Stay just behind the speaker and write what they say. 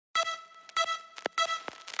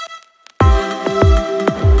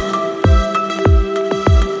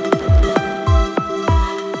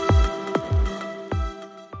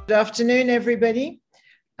Good afternoon, everybody.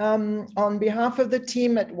 On behalf of the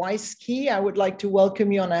team at WISeKey, I would like to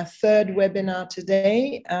welcome you on our third webinar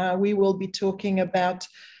today. We will be talking about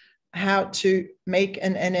how to make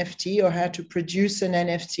an NFT or how to produce an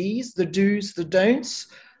NFT, the do's, the don'ts,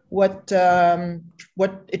 what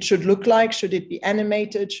it should look like. Should it be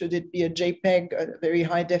animated? Should it be a JPEG, a very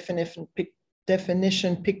high definition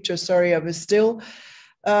picture, of a still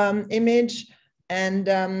image? And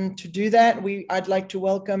to do that, I'd like to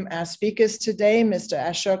welcome our speakers today, Mr.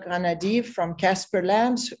 Ashok Ranadive from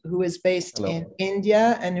CasperLabs, who is based in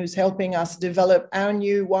India and who's helping us develop our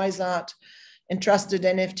new WISe.ART entrusted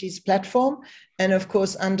NFTs platform. And of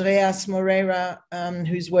course, Andreas Moreira,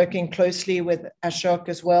 who's working closely with Ashok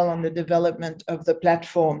as well on the development of the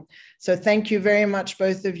platform. So thank you very much,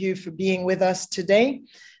 both of you, for being with us today.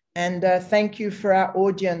 And thank you for our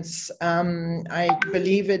audience. I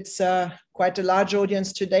believe it's quite a large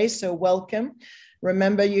audience today, so welcome.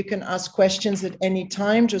 Remember, you can ask questions at any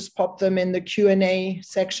time. Just pop them in the Q&A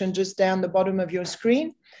section just down the bottom of your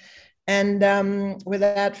screen. And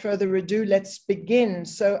without further ado, let's begin.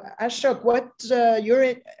 So Ashok,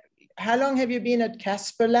 how long have you been at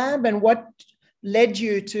CasperLab, and what led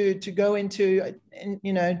you to go into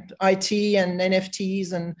IT and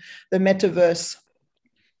NFTs and the metaverse?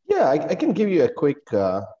 Yeah, I can give you a quick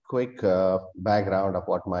background of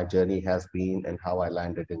what my journey has been and how I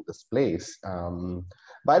landed in this place.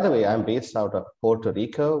 By the way, I'm based out of Puerto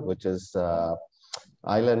Rico, which is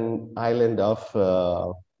island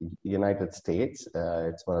of United States.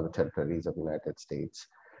 It's one of the territories of the United States.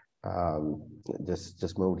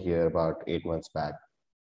 Just moved here about 8 months back.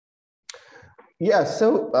 Yeah,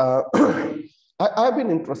 so I've been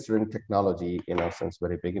interested in technology, since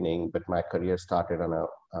very beginning, but my career started on a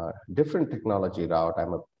different technology route.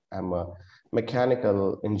 I'm a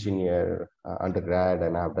mechanical engineer undergrad,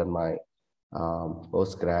 and I've done my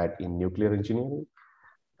postgrad in nuclear engineering.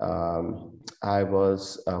 I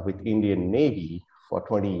was with Indian Navy for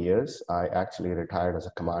 20 years. I actually retired as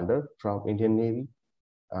a commander from Indian Navy.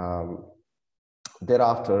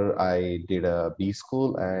 Thereafter, I did a B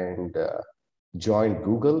school and joined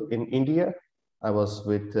Google in India. I was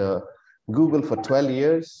with Google for 12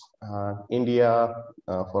 years, India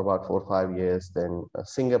for about 4 or 5 years, then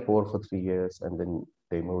Singapore for 3 years, and then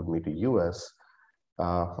they moved me to US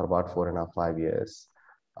for about 4.5, 5 years.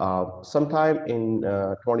 Sometime in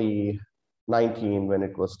 2019, when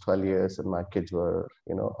it was 12 years and my kids were,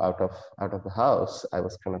 out of the house, I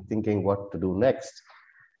was kind of thinking what to do next.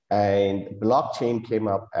 And blockchain came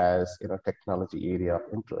up as technology area of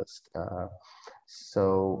interest.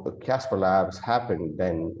 So CasperLabs happened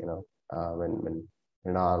then, when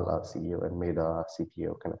Rinal, our CEO, and Meda, our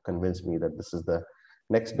CTO, kind of convinced me that this is the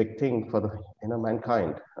next big thing for the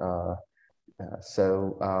mankind.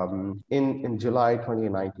 So in July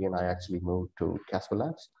 2019, I actually moved to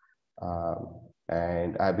CasperLabs,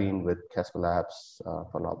 and I've been with CasperLabs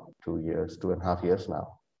for now 2.5 years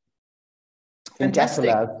now. Fantastic.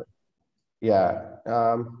 In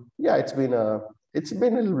CasperLabs, it's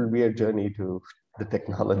been a little weird journey to the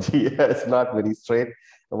technology. It's not very straight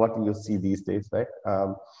what you see these days, right?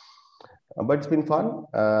 But it's been fun.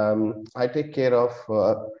 I take care of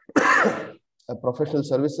professional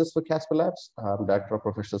services for CasperLabs. I'm Director of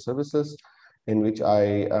Professional Services, in which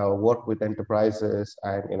I work with enterprises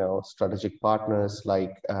and strategic partners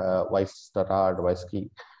like WISe.ART, WISeKey,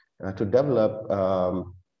 to develop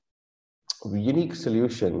unique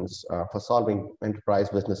solutions for solving enterprise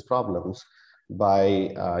business problems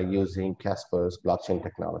by using Casper's blockchain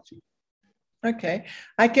technology. Okay.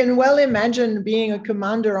 I can well imagine, being a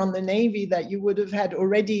commander on the Navy, that you would have had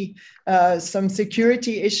already some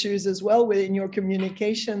security issues as well within your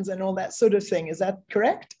communications and all that sort of thing. Is that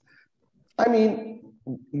correct? I mean,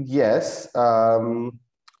 yes.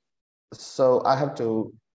 So I have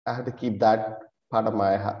to keep that part of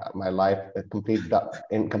my life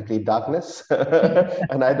in complete darkness,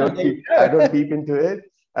 and I don't peep into it.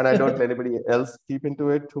 And I don't let anybody else peep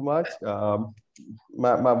into it too much.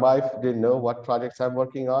 My wife didn't know what projects I'm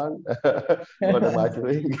working on. What am I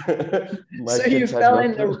doing? So you fell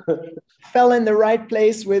in the right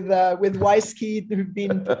place with WISeKey, who've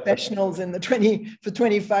been professionals for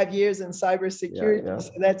 25 years in cybersecurity. Yeah.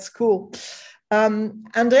 So that's cool.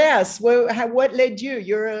 Andreas, what led you?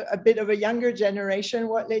 You're a bit of a younger generation.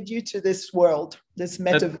 What led you to this world, this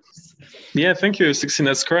metaverse? Yeah, thank you, Sixtine.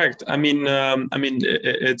 That's correct. I mean,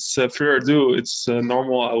 it's fair ado. It's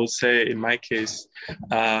normal, I would say. In my case,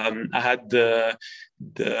 I had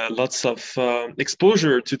lots of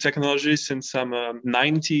exposure to technology since I'm a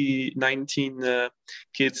 19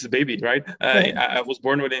 kids baby, right? I was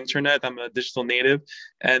born with the internet. I'm a digital native,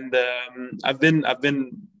 and I've been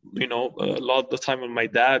a lot of the time with my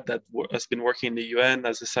dad that has been working in the UN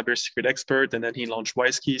as a cybersecurity expert, and then he launched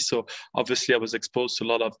WISeKey. So obviously I was exposed to a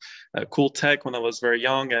lot of cool tech when I was very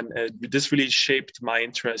young, and this really shaped my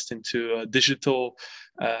interest into digital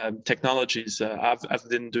technologies. I've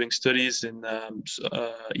been doing studies in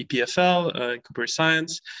EPFL, computer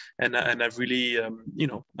science, and I've really,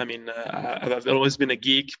 I've always been a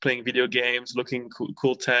geek, playing video games, looking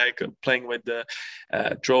cool tech, playing with the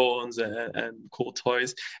drones and cool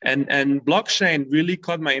toys. And blockchain really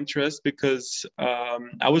caught my interest because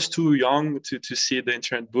I was too young to see the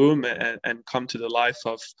internet boom and come to the life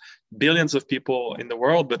of billions of people in the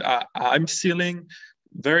world. But I'm seeing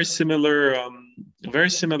very similar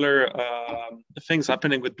things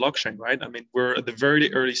happening with blockchain, right? I mean, we're at the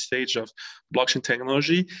very early stage of blockchain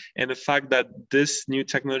technology, and the fact that this new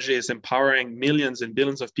technology is empowering millions and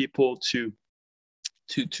billions of people to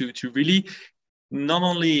really not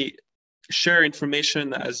only share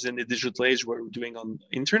information as in the digital age where we're doing on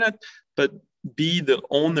internet, but be the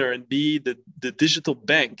owner and be the digital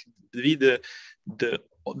bank, be the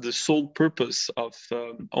sole purpose of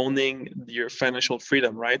owning your financial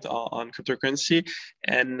freedom, right, on cryptocurrency.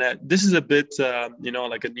 And this is a bit,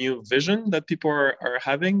 like a new vision that people are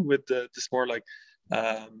having with this more like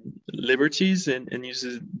liberties and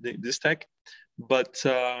using this tech. But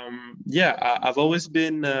I've always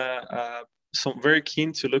been very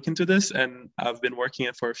keen to look into this, and I've been working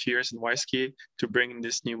it for a few years in WISeKey to bring in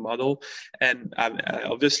this new model. And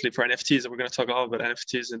obviously for NFTs, and we're going to talk a lot about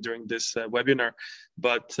NFTs during this webinar,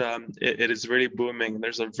 but it is really booming.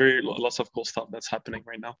 There's lots of cool stuff that's happening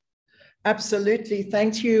right now. Absolutely.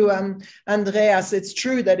 Thank you, Andreas. It's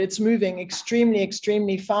true that it's moving extremely,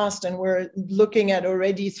 extremely fast, and we're looking at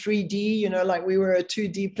already 3D, like we were a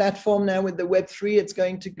 2D platform. Now with the Web3, it's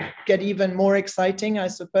going to get even more exciting, I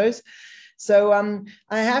suppose. So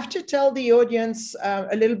I have to tell the audience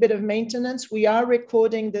a little bit of maintenance. We are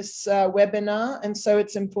recording this webinar, and so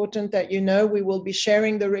it's important that we will be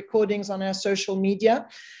sharing the recordings on our social media.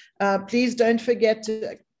 Please don't forget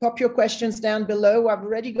to pop your questions down below. I've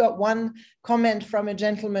already got one comment from a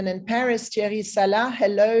gentleman in Paris, Thierry Salah.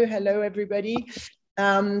 Hello, everybody.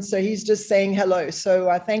 So he's just saying hello.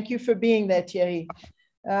 So thank you for being there, Thierry.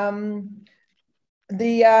 At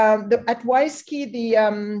WISeKey,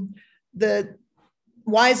 the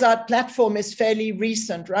WISe.ART platform is fairly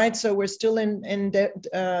recent, right? So we're still in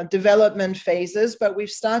development phases, but we've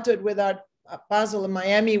started with our Basel and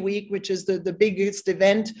Miami week, which is the biggest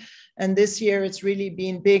event. And this year it's really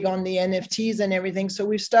been big on the NFTs and everything. So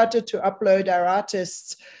we've started to upload our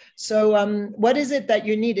artists. So what is it that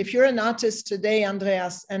you need? If you're an artist today,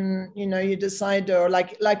 Andreas, and you decide, or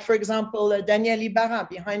like for example, Daniel Ibarra,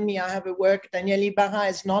 behind me, I have a work. Daniel Ibarra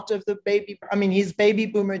is not of he's baby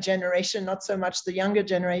boomer generation, not so much the younger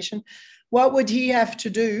generation. What would he have to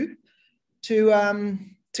do to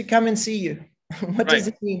come and see you? What does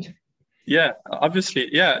it need? Yeah,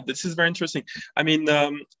 obviously. Yeah, this is very interesting. I mean,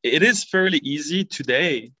 it is fairly easy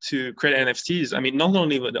today to create NFTs. I mean, not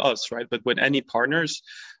only with us, right, but with any partners.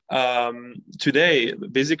 Today,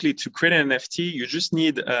 basically, to create an NFT, you just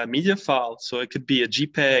need a media file. So it could be a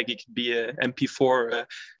JPEG, it could be a MP4,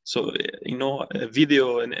 a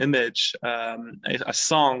video, an image, a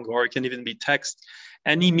song, or it can even be text.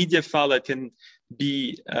 Any media file that can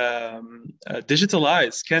be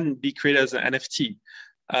digitalized can be created as an NFT.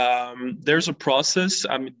 There's a process.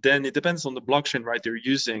 Then it depends on the blockchain, right, they're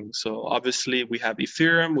using. So obviously we have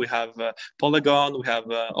Ethereum, we have Polygon, we have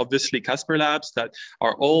obviously CasperLabs that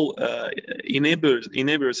are all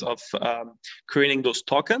enablers of creating those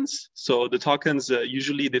tokens. So the tokens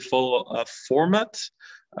usually they follow a format.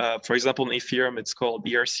 For example, in Ethereum, it's called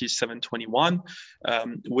ERC-721,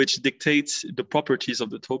 which dictates the properties of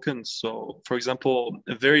the tokens. So, for example,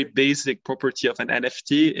 a very basic property of an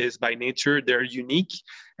NFT is by nature, they're unique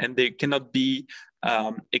and they cannot be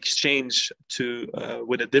exchanged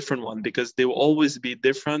with a different one because they will always be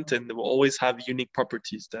different and they will always have unique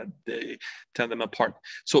properties that they tell them apart.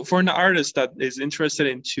 So for an artist that is interested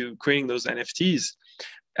into creating those NFTs,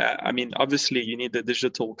 obviously you need the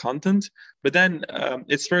digital content, but then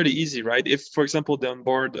it's fairly easy, right? If, for example, they're on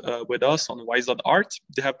board with us on WISe.ART,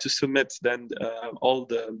 they have to submit then all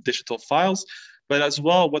the digital files. But as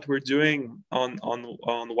well, what we're doing on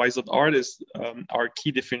WISe.ART is our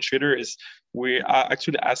key differentiator is we are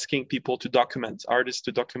actually asking people to document, artists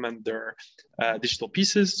to document their digital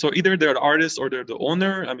pieces. So either they're the artist or they're the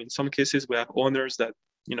owner. In some cases, we have owners that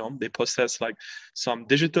they possess like some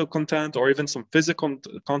digital content or even some physical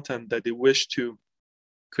content that they wish to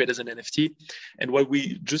create as an NFT. And what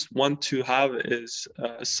we just want to have is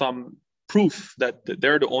some proof that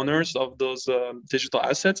they're the owners of those digital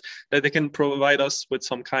assets, that they can provide us with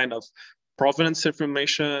some kind of provenance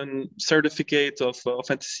information, certificate of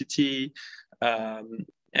authenticity,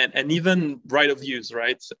 and even right of use,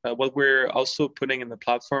 right? What we're also putting in the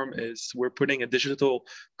platform is we're putting a digital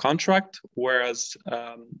contract, whereas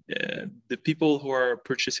the people who are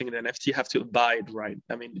purchasing an NFT have to abide, right?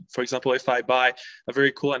 I mean, for example, if I buy a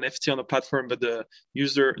very cool NFT on the platform, but the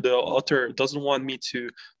author doesn't want me to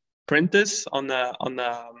print this on a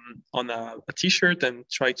t-shirt and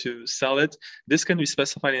try to sell it, this can be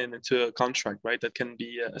specified into a contract, right? That can be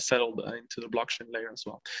settled into the blockchain layer as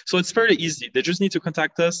well. So it's very easy. They just need to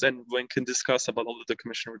contact us and we can discuss about all the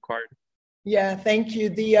documentation required. Yeah, thank you.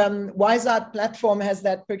 The WISe.ART platform has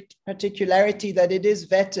that particularity that it is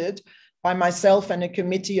vetted by myself and a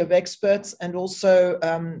committee of experts, and also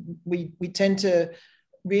we tend to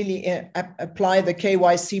really apply the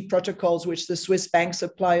KYC protocols, which the Swiss banks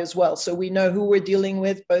apply as well. So we know who we're dealing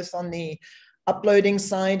with, both on the uploading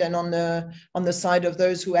side and on the side of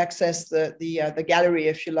those who access the gallery,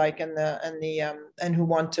 if you like, and who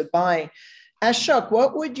want to buy. Ashok,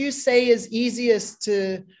 what would you say is easiest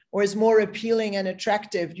to, or is more appealing and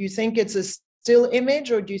attractive? Do you think it's a still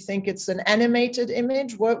image, or do you think it's an animated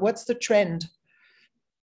image? What's the trend?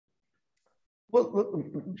 Well,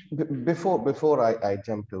 before I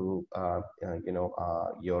jump to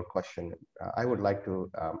your question, I would like to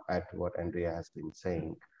add to what Andrea has been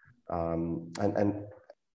saying, and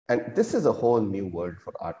this is a whole new word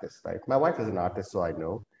for artists, right? My wife is an artist, so I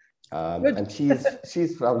know, and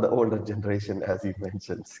she's from the older generation, as you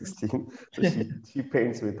mentioned, Sixtine. So she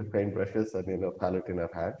paints with the paintbrushes and palette in her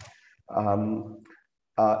hand.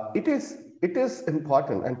 It is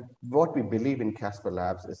important, and what we believe in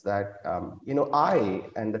CasperLabs is that I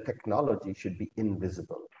and the technology should be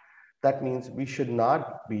invisible. That means we should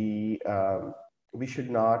not be we should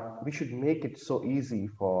make it so easy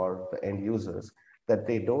for the end users that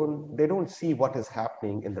they don't see what is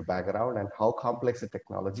happening in the background and how complex the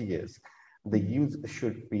technology is. The use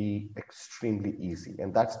should be extremely easy,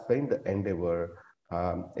 and that's been the endeavor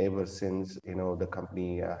ever since the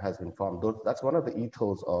company has been formed. That's one of the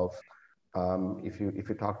ethos of if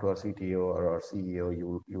you talk to our CTO or our CEO,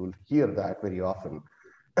 you will hear that very often.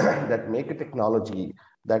 That make a technology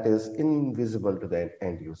that is invisible to the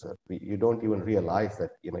end user. You don't even realize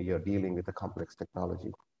that you're dealing with a complex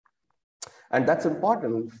technology, and that's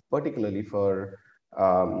important, particularly for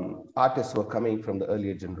artists who are coming from the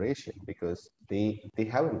earlier generation, because they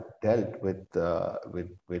haven't dealt with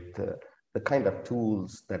the kind of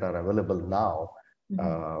tools that are available now.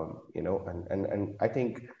 And I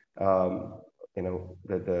think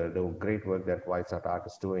the great work that WISe.ART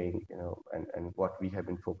is doing, and what we have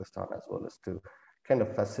been focused on as well, is to kind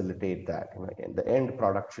of facilitate that. And the end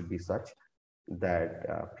product should be such that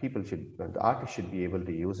the artists should be able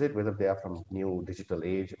to use it, whether they are from new digital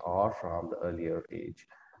age or from the earlier age,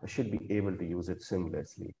 should be able to use it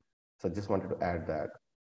seamlessly. So I just wanted to add that.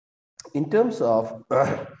 In terms of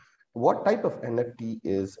what type of NFT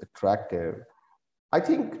is attractive, I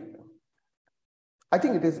think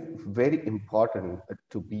it is very important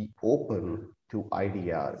to be open to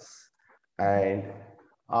ideas, and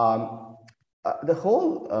the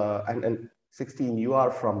whole and Sixtine, you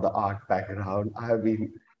are from the art background. I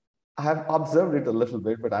have observed it a little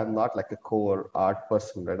bit, but I'm not like a core art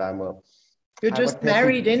person. Right? You're just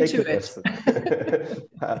married into it.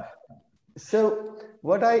 So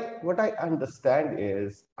what I understand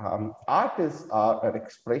is artists are an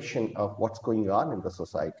expression of what's going on in the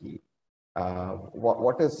society. How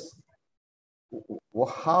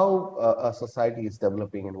a society is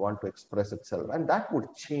developing and want to express itself, and that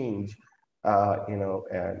would change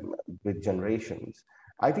with generations.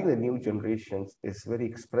 I think the new generations is very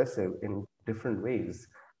expressive in different ways,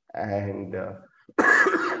 and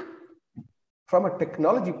from a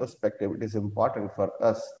technology perspective, it is important for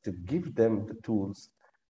us to give them the tools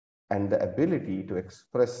and the ability to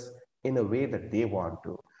express in a way that they want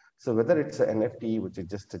to. So whether it's an NFT, which is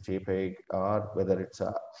just a JPEG, or whether it's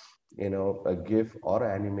a GIF or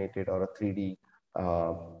animated or a 3D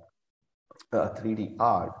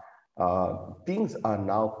art, things are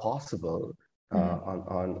now possible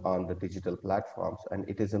on the digital platforms, and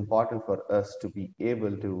it is important for us to be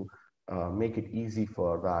able to make it easy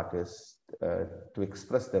for the artists to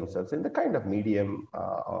express themselves in the kind of medium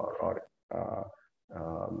or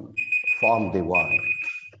form they want.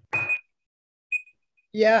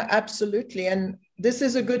 Yeah, absolutely. And this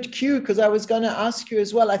is a good cue because I was going to ask you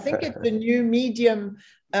as well. I think it's a new medium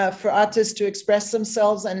for artists to express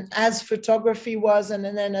themselves, and as photography was, and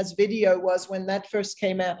then as video was when that first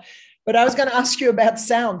came out. But I was going to ask you about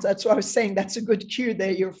sound. That's what I was saying. That's a good cue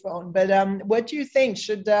there, your phone. But what do you think?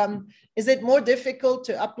 Is it more difficult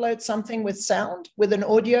to upload something with sound, with an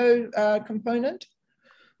audio component?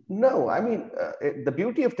 No, I mean, the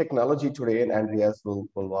beauty of technology today, and Andreas will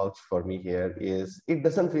vouch for me here, is it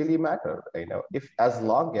doesn't really matter. If as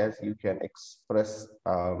long as you can express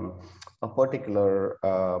a particular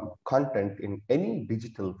content in any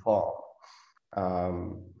digital form,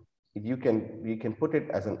 you can put it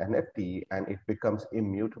as an NFT and it becomes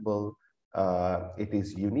immutable. It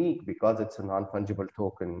is unique because it's a non-fungible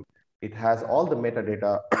token. It has all the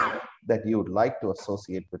metadata that you would like to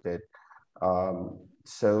associate with it.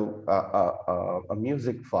 So a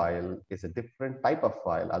music file is a different type of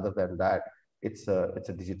file. Other than that, it's a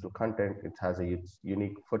digital content. It has a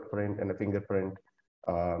unique footprint and a fingerprint.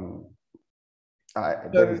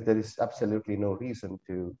 There is absolutely no reason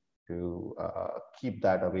to keep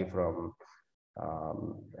that away from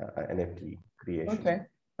NFT creation. Okay,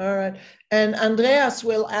 all right. And Andreas,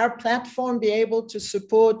 will our platform be able to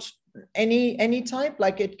support any type?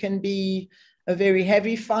 Like it can be a very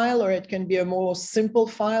heavy file, or it can be a more simple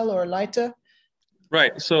file or lighter?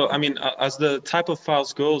 Right. So, I mean, as the type of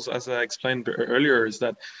files goes, as I explained earlier, is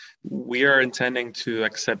that we are intending to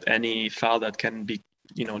accept any file that can be,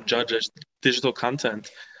 judged as digital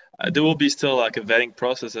content. There will be still like a vetting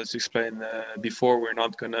process, as explained before. We're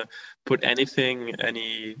not going to put anything,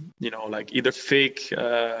 like either fake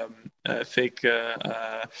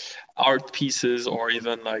art pieces, or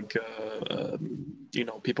even like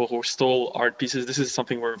people who stole art pieces. This is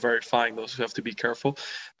something we're verifying. Those who have to be careful.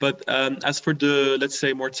 But as for the, let's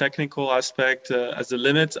say, more technical aspect, as the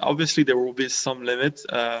limit, obviously there will be some limit.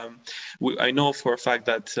 I know for a fact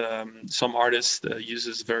that some artists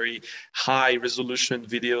uses very high resolution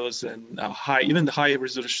videos and even the high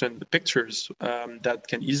resolution pictures that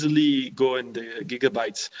can easily go in the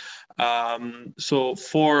gigabytes. So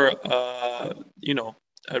for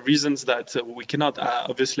reasons that we cannot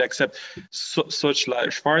obviously accept such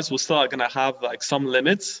large files, we're still going to have like some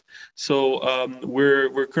limits. So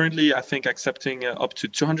we're currently, I think, accepting up to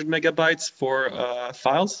 200 megabytes for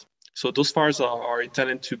files. So those files are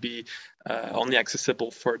intended to be only accessible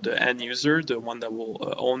for the end user, the one that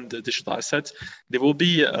will own the digital asset. There will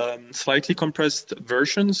be slightly compressed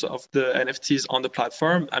versions of the NFTs on the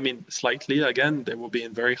platform. I mean, slightly, again, they will be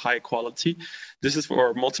in very high quality. This is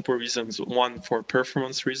for multiple reasons. One, for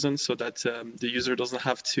performance reasons, so that the user doesn't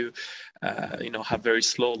have to, have very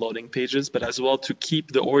slow loading pages, but as well to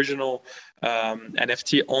keep the original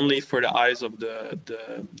NFT only for the eyes of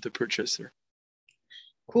the purchaser.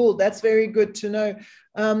 Cool, that's very good to know.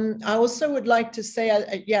 I also would like to say,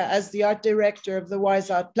 as the art director of the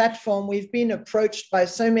WISe.ART platform, we've been approached by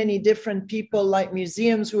so many different people, like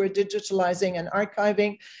museums who are digitalizing and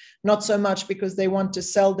archiving, not so much because they want to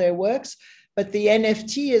sell their works, but the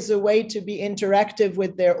NFT is a way to be interactive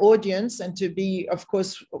with their audience and to be, of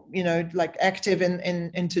course, like active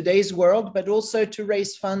in today's world, but also to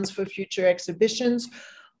raise funds for future exhibitions,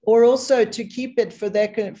 or also to keep it for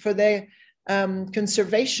their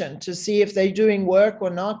conservation, to see if they're doing work or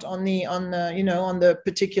not on the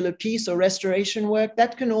particular piece, or restoration work.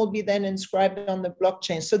 That can all be then inscribed on the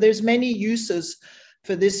blockchain. So there's many uses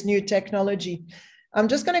for this new technology. I'm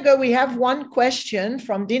just going to go. We have one question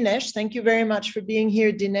from Dinesh. Thank you very much for being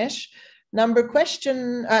here, Dinesh.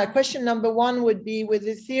 Question number one would be, with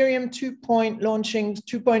Ethereum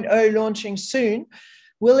 2.0 launching soon,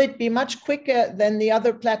 will it be much quicker than the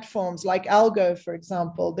other platforms like Algo, for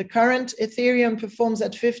example? The current Ethereum performs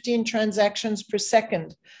at 15 transactions per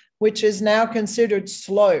second, which is now considered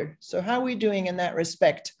slow. So how are we doing in that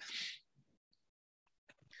respect?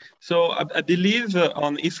 So I believe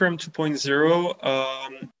on Ethereum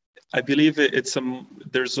 2.0, I believe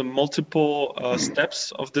there's multiple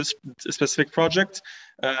steps of this specific project.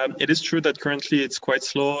 It is true that currently it's quite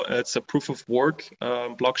slow. It's a proof of work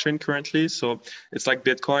blockchain currently. So it's like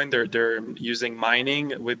Bitcoin. They're using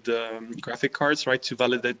mining with the graphic cards, right, to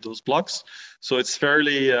validate those blocks. So it's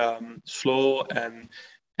fairly slow,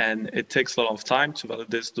 and it takes a lot of time to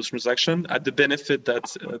validate those transactions. At the benefit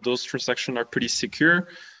that those transactions are pretty secure.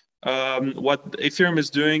 What Ethereum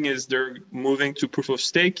is doing is they're moving to proof of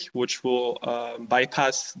stake, which will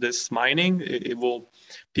bypass this mining.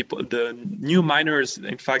 The new miners,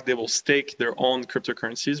 in fact, they will stake their own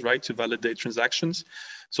cryptocurrencies, right, to validate transactions.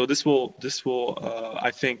 So this will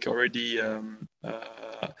I think, already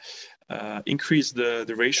increase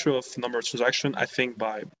the ratio of number of transactions, I think,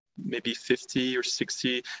 by maybe 50 or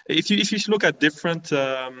 60. If you look at different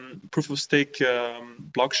proof of stake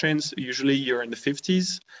blockchains, usually you're in the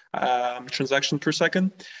 50s transaction per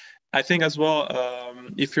second. I think as well,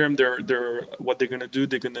 Ethereum, what they're going to do,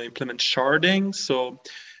 they're going to implement sharding. So,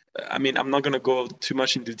 I mean, I'm not going to go too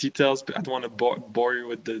much into details, but I don't want to bore you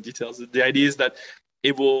with the details. The idea is that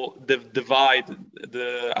it will divide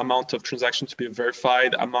the amount of transactions to be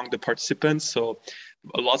verified among the participants. So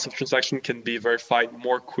lots of transactions can be verified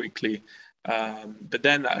more quickly. But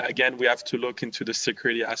then again, we have to look into the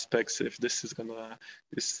security aspects if this is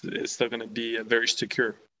still gonna be very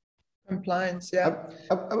secure. Compliance, yeah.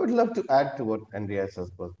 I would love to add to what Andreas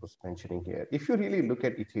was mentioning here. If you really look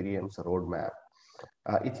at Ethereum's roadmap,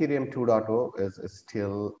 Ethereum 2.0 is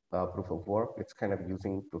still proof of work. It's kind of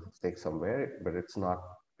using proof of stake somewhere, but it's not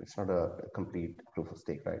a complete proof of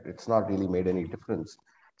stake, right? It's not really made any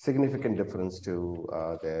significant difference to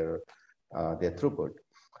their throughput.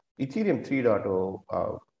 Ethereum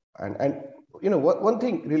 3.0, and you know, one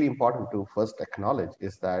thing really important to first acknowledge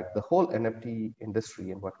is that the whole NFT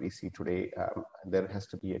industry and what we see today, there has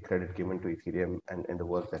to be a credit given to Ethereum and the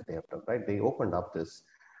work that they have done, right? They opened up this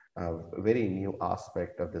very new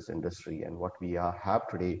aspect of this industry, and what we have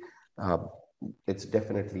today, it's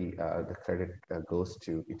definitely the credit goes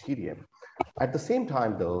to Ethereum. At the same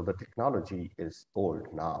time, though, the technology is old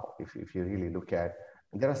now. If you really look at,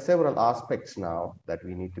 there are several aspects now that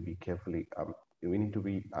we need to be carefully, we need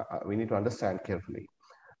to understand carefully.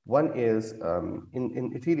 One is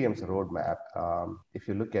in Ethereum's roadmap. If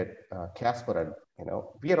you look at Casper, you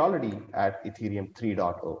know, we are already at Ethereum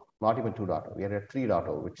 3.0, not even 2.0. We are at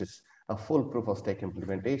 3.0, which is a full proof of stake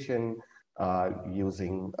implementation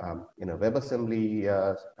using you know, WebAssembly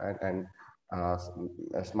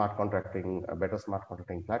and smart contracting, a better smart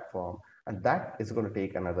contracting platform, and that is going to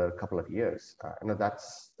take another couple of years. You know,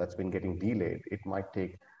 that's been getting delayed. It might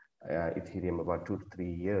take Ethereum about 2 to 3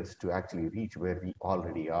 years to actually reach where we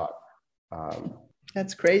already are.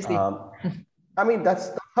 That's crazy. I mean,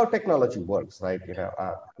 that's how technology works, right? You know,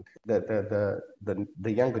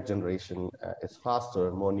 the younger generation is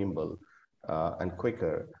faster, more nimble, and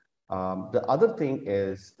quicker. The other thing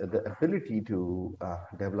is the ability to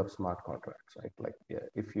develop smart contracts, right? Like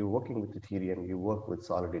if you're working with Ethereum, you work with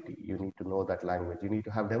Solidity, you need to know that language. You need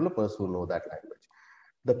to have developers who know that language.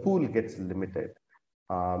 The pool gets limited.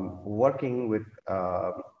 Working with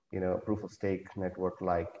you know, proof of stake network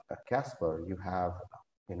like Casper, you have,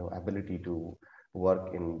 you know, ability to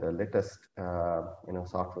work in the latest you know,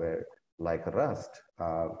 software like Rust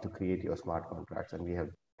to create your smart contracts, and we have,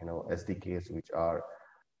 you know, SDKs which are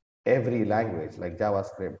every language like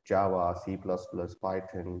JavaScript, Java, C++,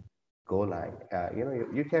 Python, Golang. You know,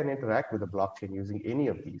 you can interact with the blockchain using any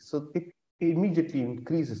of these. So it immediately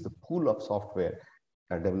increases the pool of software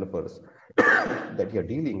developers that you're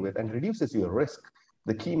dealing with and reduces your risk,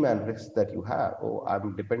 the key man risk that you have. Oh,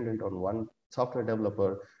 I'm dependent on one software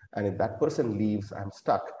developer, and if that person leaves, I'm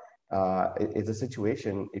stuck. It's a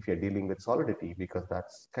situation if you're dealing with Solidity, because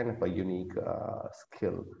that's kind of a unique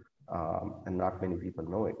skill, and not many people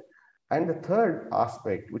know it. And the third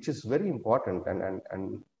aspect, which is very important,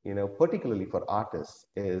 and you know, particularly for artists,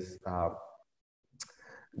 is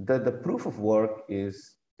the proof of work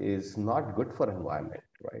is not good for environment,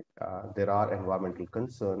 right? There are environmental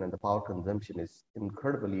concerns, and the power consumption is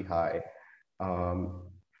incredibly high.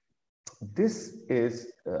 This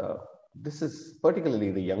is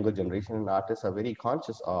particularly the younger generation, and artists are very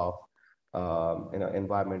conscious of you know,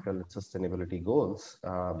 environmental and sustainability goals.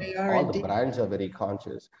 All the brands are very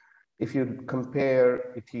conscious. If you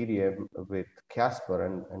compare Ethereum with Casper,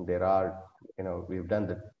 and there are, you know, we've done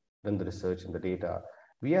the research and the data,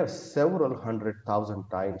 we are several 100,000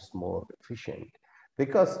 times more efficient,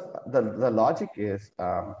 because the logic is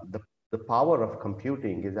the power of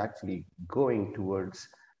computing is actually going towards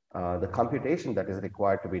the computation that is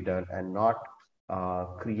required to be done, and not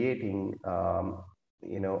creating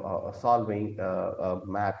you know, solving a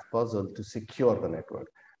math puzzle to secure the network.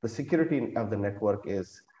 The security of the network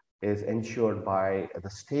is ensured by the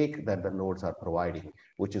stake that the nodes are providing,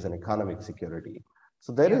 which is an economic security.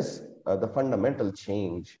 So there is the fundamental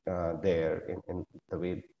change there in the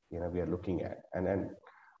way, you know, we are looking at, and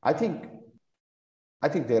I think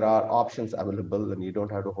there are options available, and you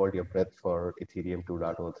don't have to hold your breath for Ethereum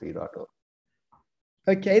 2.0, 3.0.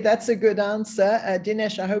 Okay, that's a good answer.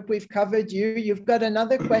 Dinesh, I hope we've covered you. You've got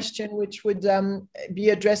another question which would be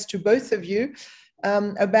addressed to both of you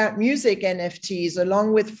about music NFTs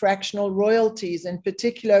along with fractional royalties. In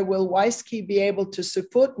particular, will WISeKey be able to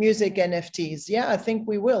support music NFTs? Yeah, I think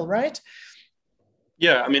we will, right?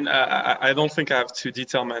 Yeah, I mean, I don't think I have to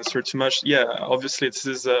detail my answer too much. Yeah, obviously, this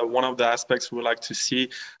is one of the aspects we would like to see.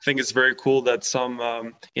 I think it's very cool that some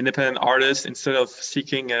independent artists, instead of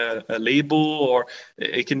seeking a label, or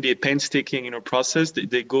it can be a painstaking, process,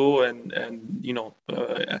 they go and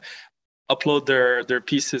upload their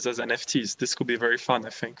pieces as NFTs. This could be very fun, I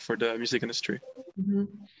think, for the music industry. Mm-hmm.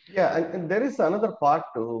 Yeah, and there is another part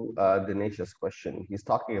to Dinesh's question. He's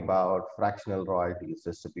talking about fractional royalties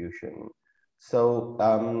distribution. So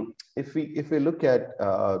if we look at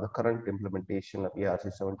the current implementation of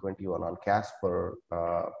ERC 721 on Casper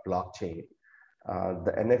blockchain,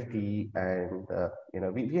 the NFT, and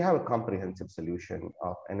we have a comprehensive solution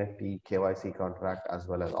of NFT, KYC contract, as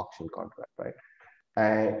well as auction contract, right?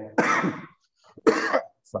 And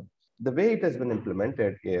so the way it has been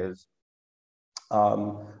implemented is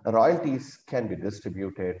royalties can be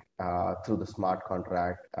distributed through the smart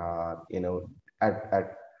contract,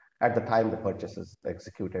 at the time the purchase is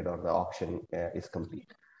executed or the auction is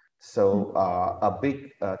complete. So a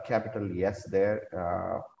big capital yes there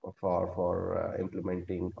for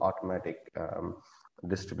implementing automatic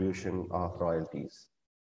distribution of royalties.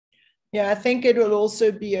 Yeah, I think it will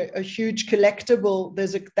also be a huge collectible.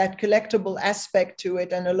 There's that collectible aspect to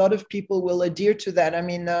it, and a lot of people will adhere to that. I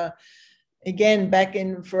mean, again, back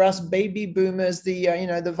in for us baby boomers, the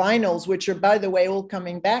vinyls, which are, by the way, all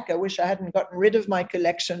coming back. I wish I hadn't gotten rid of my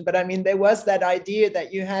collection, but I mean, there was that idea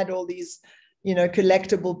that you had all these,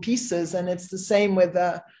 collectible pieces, and it's the same with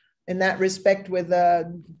in that respect with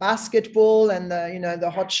basketball and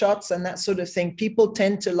the hot shots and that sort of thing. People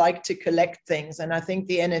tend to like to collect things, and I think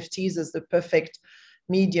the NFTs is the perfect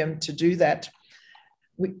medium to do that.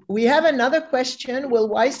 We have another question. Will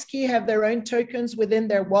WISeKey have their own tokens within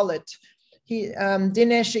their wallet?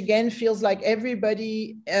 Dinesh again feels like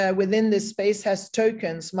everybody within this space has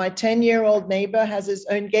tokens. My 10-year-old neighbor has his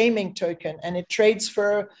own gaming token, and it trades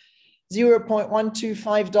for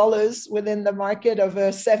 $0.125 within the market of a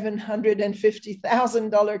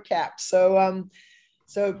 $750,000 cap. So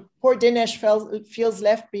poor Dinesh feels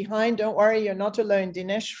left behind. Don't worry, you're not alone,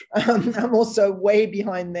 Dinesh. I'm also way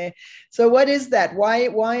behind there. So what is that? Why,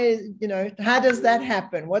 how does that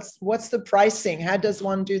happen? What's the pricing? How does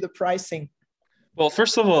one do the pricing? Well,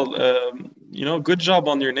 first of all, good job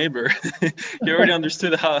on your neighbor. You already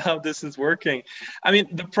understood how this is working. I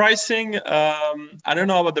mean, the pricing, I don't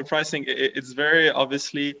know about the pricing. It's very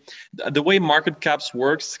obviously, the way market caps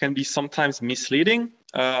works can be sometimes misleading.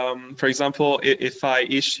 For example, if I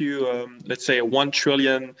issue, let's say, a 1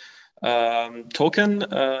 trillion token,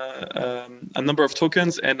 a number of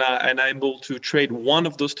tokens, and I'm able to trade one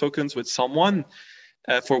of those tokens with someone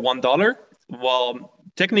for $1, well,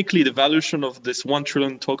 technically the valuation of this 1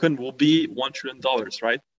 trillion token will be $1 trillion,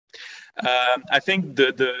 right? I think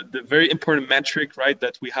the very important metric, right,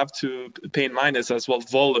 that we have to pay in mind is as well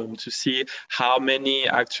volume, to see how many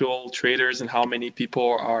actual traders and how many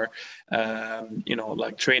people are,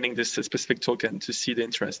 trading this specific token, to see the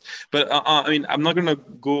interest. But I mean, I'm not going to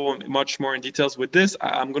go much more in details with this.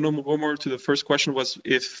 I'm going to go more to the first question, was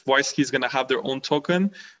if WISeKey is going to have their own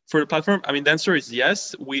token for the platform. I mean, the answer is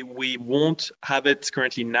yes. We won't have it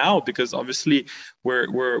currently now, because obviously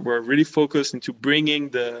we're really focused into bringing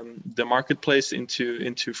the marketplace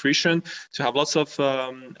into fruition, to have lots of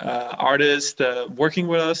artists working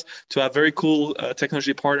with us, to have very cool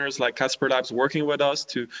technology partners like CasperLabs working with us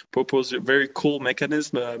to propose a very cool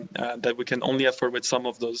mechanism that we can only afford with some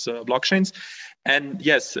of those blockchains. And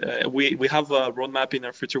yes, we have a roadmap in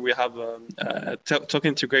our future. We have token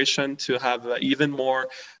integration to have even more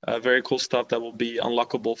very cool stuff that will be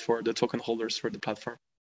unlockable for the token holders for the platform.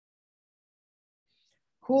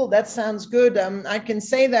 Cool, that sounds good. I can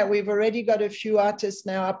say that we've already got a few artists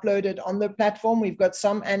now uploaded on the platform. We've got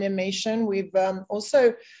some animation. We've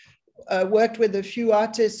also worked with a few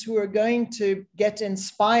artists who are going to get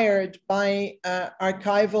inspired by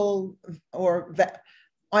archival or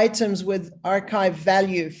items with archive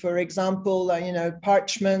value. For example,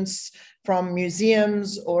 parchments from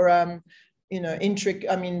museums, or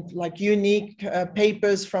like unique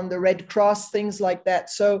papers from the Red Cross, things like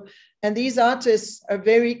that. So, and these artists are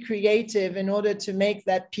very creative in order to make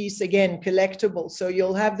that piece, again, collectible. So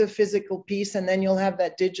you'll have the physical piece, and then you'll have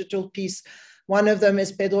that digital piece. One of them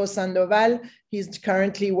is Pedro Sandoval. He's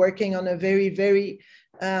currently working on a very, very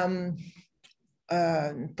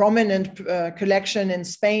prominent collection in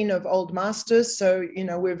Spain of old masters. So,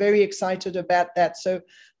 we're very excited about that. So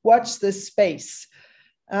watch this space.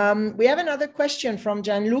 We have another question from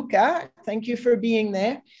Gianluca. Thank you for being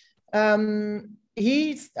there.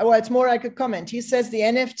 It's more like a comment. He says the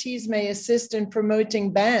NFTs may assist in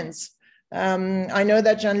promoting bands. I know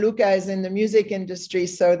that Gianluca is in the music industry,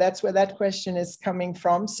 so that's where that question is coming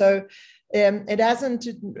from. So it hasn't,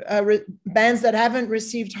 bands that haven't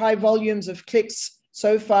received high volumes of clicks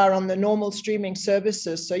so far on the normal streaming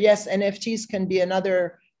services. So yes, NFTs can be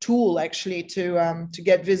another tool actually to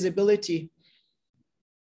get visibility.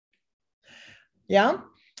 Yeah.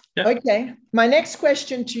 Yeah. Okay. My next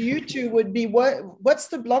question to you two would be, what's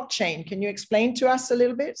the blockchain? Can you explain to us a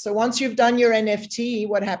little bit? So once you've done your NFT,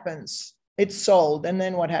 what happens? It's sold, and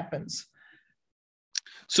then what happens?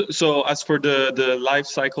 So as for the life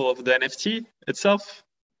cycle of the NFT itself?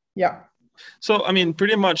 Yeah. So, I mean,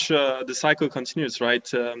 pretty much the cycle continues, right?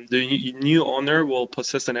 The new owner will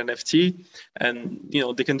possess an NFT, and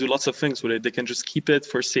they can do lots of things with it. They can just keep it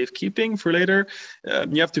for safekeeping for later.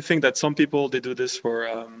 You have to think that some people, they do this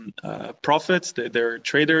for profits. They're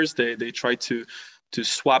traders. They try to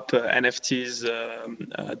swap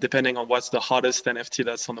NFTs depending on what's the hottest NFT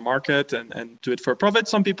that's on the market and do it for profit.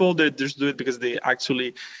 Some people, they just do it because they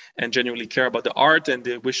actually and genuinely care about the art and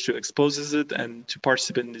they wish to expose it and to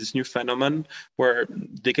participate in this new phenomenon where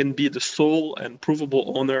they can be the sole and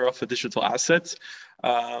provable owner of a digital asset.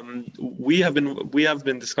 We have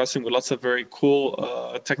been discussing with lots of very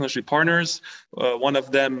cool technology partners. One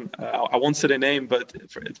of them, I won't say the name, but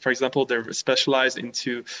for example, they're specialized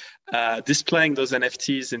into displaying those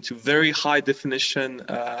NFTs into very high definition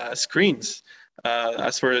screens.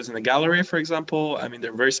 As far as in a gallery, for example, I mean,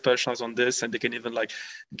 they're very specialized on this, and they can even like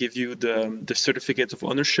give you the certificate of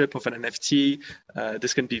ownership of an NFT.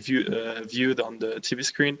 This can be viewed on the TV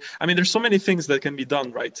screen. I mean, there's so many things that can be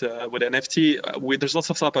done, right, with NFT. There's lots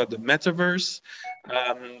of stuff about the metaverse.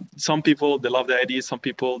 Some people, they love the idea. Some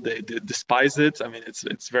people, they despise it. I mean,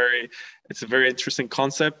 it's a very interesting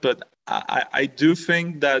concept, but I do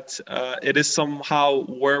think that it is somehow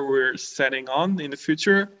where we're setting on in the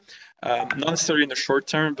future. Not necessarily in the short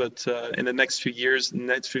term, but in the next few years,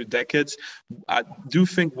 next few decades, I do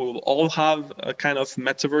think we'll all have a kind of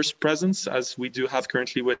metaverse presence as we do have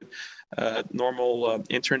currently with normal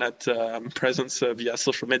internet presence via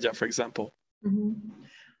social media, for example. Mm-hmm.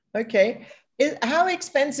 Okay. How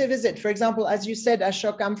expensive is it? For example, as you said,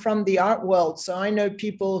 Ashok, I'm from the art world, so I know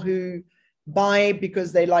people who buy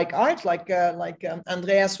because they like art, like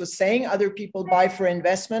Andreas was saying. Other people buy for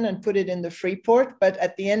investment and put it in the free port. But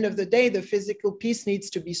at the end of the day, the physical piece needs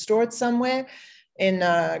to be stored somewhere in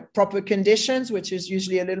proper conditions, which is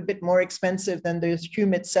usually a little bit more expensive than the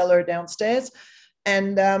humid cellar downstairs.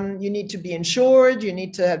 And you need to be insured. You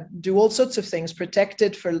need to do all sorts of things,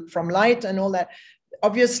 protected from light and all that.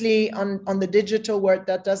 Obviously, on the digital world,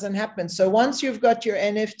 that doesn't happen. So once you've got your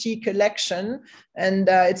NFT collection and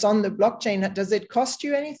it's on the blockchain, does it cost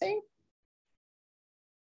you anything?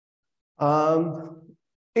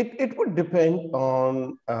 It would depend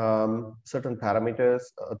on certain parameters.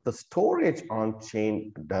 The storage on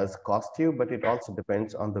chain does cost you, but it also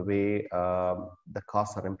depends on the way the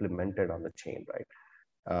costs are implemented on the chain, right?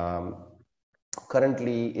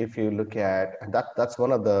 Currently, if you look at, and that's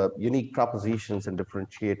one of the unique propositions and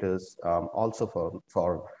differentiators also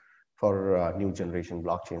for new generation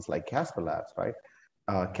blockchains like CasperLabs, right?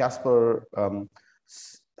 Casper,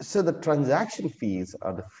 so the transaction fees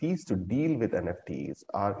or the fees to deal with NFTs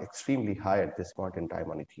are extremely high at this point in time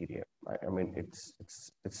on Ethereum. Right? I mean,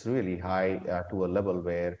 it's really high to a level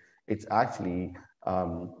where it's actually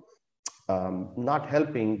not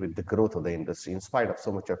helping with the growth of the industry in spite of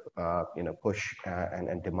so much of push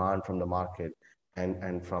and demand from the market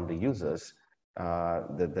and from the users.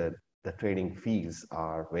 The trading fees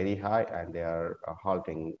are very high and they are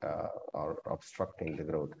halting or obstructing the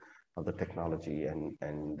growth of the technology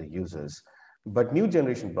and the users. But new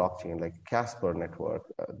generation blockchain like Casper network,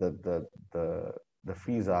 the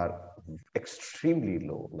fees are extremely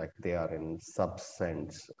low, like they are in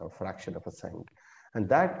sub-cents, a fraction of a cent. And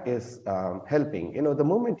that is helping. The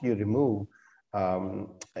moment you remove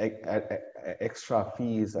extra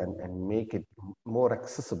fees and make it more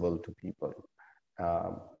accessible to people,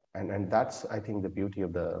 and that's, I think, the beauty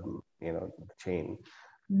of the the chain.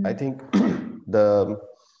 Mm-hmm. I think the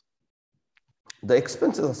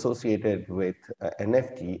expenses associated with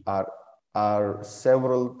NFT are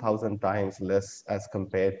several thousand times less as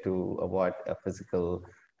compared to what a physical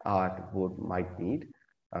art might need.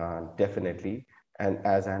 Definitely. And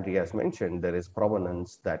as Andreas mentioned, there is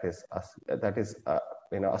provenance that is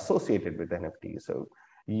associated with NFT. So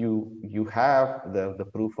you have the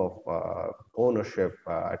proof of ownership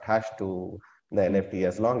attached to the NFT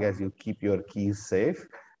as long as you keep your keys safe.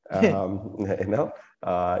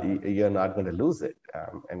 You're not going to lose it,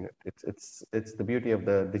 and it's the beauty of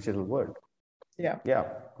the digital world. Yeah.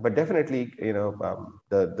 But definitely,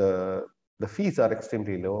 the the fees are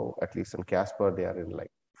extremely low, at least in Casper, they are in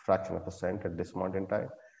like fraction of a cent at this moment in time.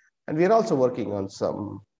 And we are also working on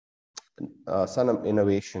some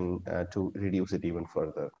innovation to reduce it even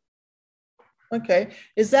further. Okay.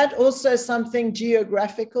 Is that also something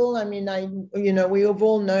geographical? I mean, we have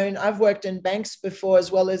all known, I've worked in banks before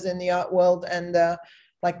as well as in the art world, and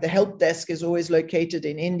like the help desk is always located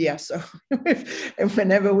in India. So if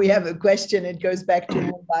whenever we have a question, it goes back to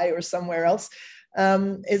Mumbai or somewhere else.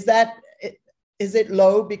 Is it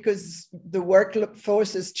low because the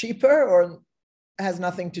workforce is cheaper, or has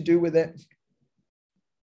nothing to do with it?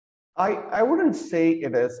 I wouldn't say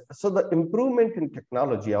it is. So the improvement in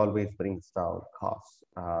technology always brings down costs.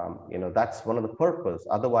 That's one of the purpose.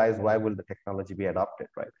 Otherwise, why will the technology be adopted,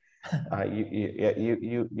 right?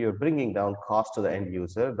 You're bringing down cost to the end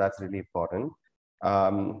user. That's really important.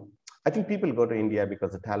 I think people go to India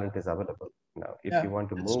because the talent is available. If you want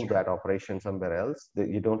to move that operation somewhere else,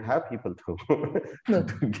 you don't have people to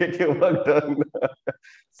get your work done.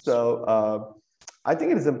 So I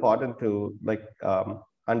think it is important to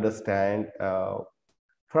understand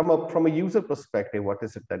from a user perspective, what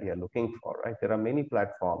is it that you're looking for, right? There are many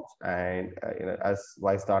platforms, and as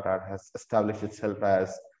WISe.ART has established itself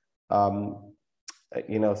as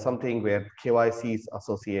something where KYC is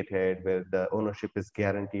associated, where the ownership is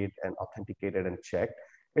guaranteed and authenticated and checked.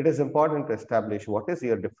 It is important to establish what is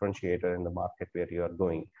your differentiator in the market where you are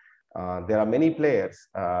going. There are many players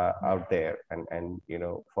out there, and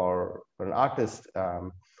for an artist,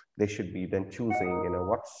 they should be then choosing,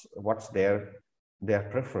 what's their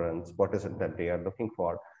preference, what is it that they are looking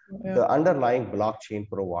for. Yeah. The underlying blockchain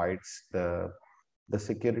provides the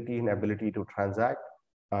security and ability to transact.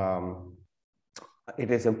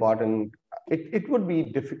 It is important. It would be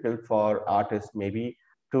difficult for artists maybe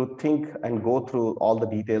to think and go through all the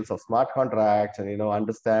details of smart contracts and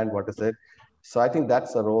understand what is it. So I think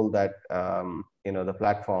that's a role that the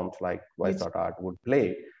platforms like WISe.ART would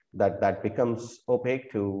play. That becomes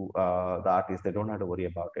opaque to the artists. They don't have to worry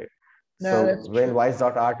about it. So when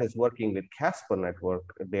WISe.ART is working with Casper network,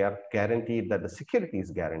 they are guaranteed that the security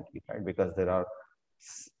is guaranteed, right? Because there are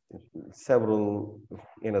several,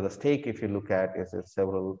 the stake, if you look at, is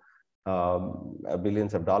several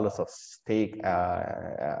billions of dollars of stake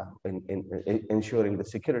in ensuring the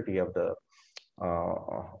security of the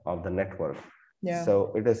network. Yeah.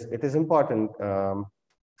 So it is important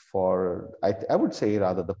for, I would say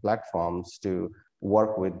rather, the platforms to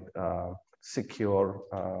work with secure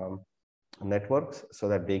networks so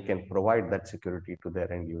that they can provide that security to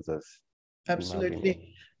their end users.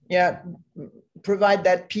 Absolutely. Yeah, provide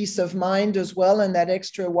that peace of mind as well, and that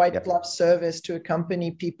extra white glove service to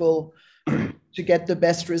accompany people to get the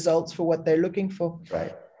best results for what they're looking for.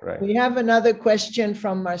 Right. Right. We have another question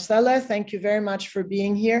from Marcella. Thank you very much for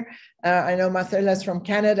being here. I know Marcella is from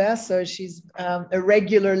Canada, so she's a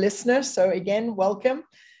regular listener. So again, welcome.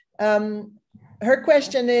 Her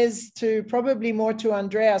question is probably more to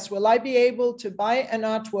Andreas. Will I be able to buy an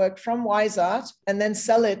artwork from WISe.ART and then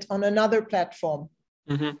sell it on another platform?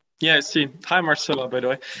 Mm-hmm. Yeah, I see. Hi, Marcella, by the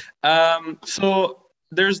way. So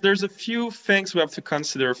there's a few things we have to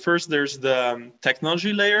consider. First, there's the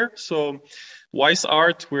technology layer. So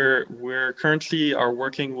WISe.ART, we're currently are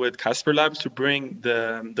working with CasperLabs to bring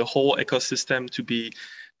the whole ecosystem to be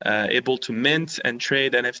able to mint and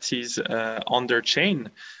trade NFTs on their chain.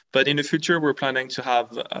 But in the future, we're planning to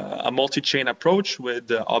have a multi-chain approach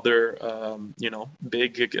with other,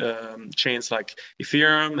 big chains like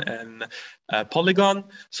Ethereum and Polygon.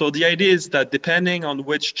 So the idea is that depending on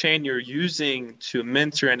which chain you're using to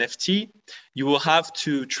mint your NFT, you will have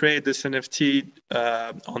to trade this NFT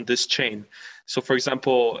on this chain. So for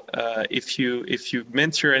example, if you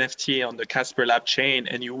mint your NFT on the CasperLabs chain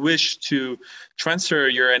and you wish to transfer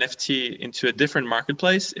your NFT into a different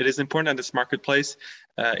marketplace, it is important that this marketplace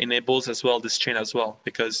enables as well this chain as well,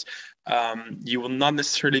 because you will not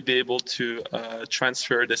necessarily be able to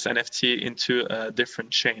transfer this NFT into a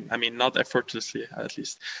different chain. I mean, not effortlessly, at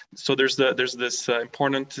least. So there's this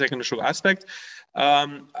important technical aspect.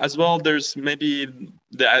 As well, there's maybe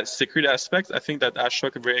the security aspect. I think that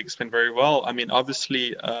Ashok explained very well. I mean,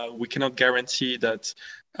 obviously, we cannot guarantee that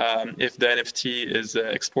if the NFT is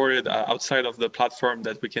exported outside of the platform,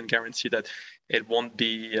 that we can guarantee that it won't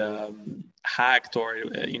be hacked, or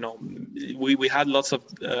we had lots of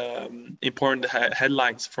important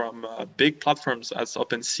headlines from big platforms as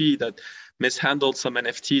OpenSea that mishandled some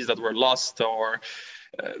NFTs that were lost, or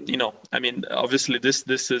I mean, obviously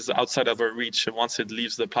this is outside of our reach once it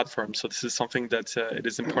leaves the platform. So this is something that it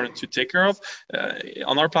is important to take care of.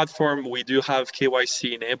 On our platform, we do have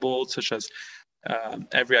KYC enabled, such as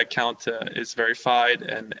every account is verified,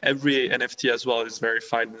 and every NFT as well is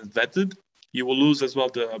verified and vetted. you will lose as well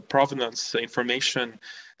the provenance information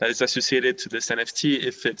that is associated to this NFT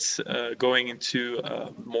if it's going into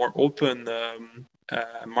a more open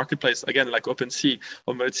marketplace. Again, like OpenSea.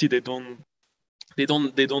 OpenSea,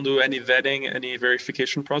 they don't do any vetting, any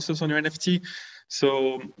verification process on your NFT.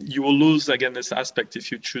 So you will lose, again, this aspect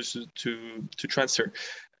if you choose to transfer.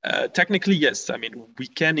 Technically, yes. I mean, we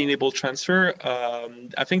can enable transfer.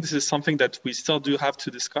 I think this is something that we still do have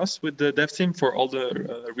to discuss with the dev team for all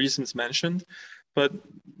the reasons mentioned. But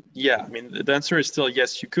yeah, I mean, the answer is still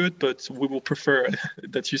yes, you could, but we will prefer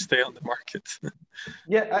that you stay on the market.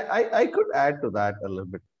 Yeah, I could add to that a little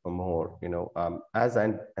bit more. As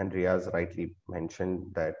Andreas rightly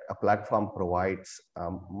mentioned, that a platform provides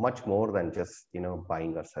much more than just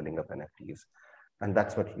buying or selling of NFTs, and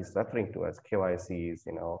that's what he's referring to as KYCs,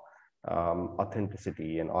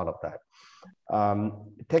 authenticity, and all of that.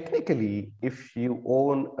 Technically, if you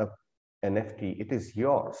own a NFT, it is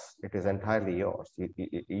yours. It is entirely yours.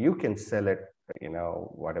 You can sell it,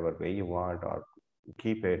 whatever way you want, or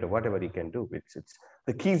keep it, or whatever you can do. It's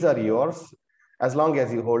the keys are yours. As long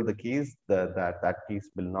as you hold the keys, that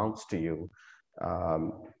piece belongs to you.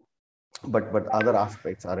 But other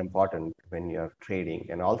aspects are important when you're trading,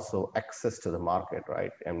 and also access to the market,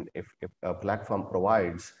 right? And if a platform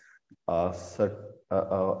provides a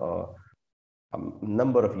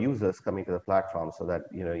number of users coming to the platform, so that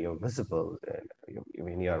you're visible,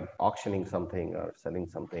 when you're auctioning something or selling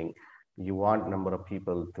something, you want number of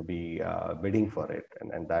people to be bidding for it,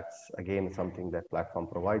 and that's again something that platform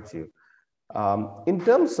provides you. In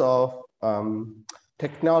terms of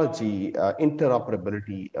technology,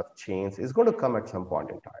 interoperability of chains is going to come at some point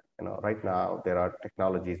in time. Right now there are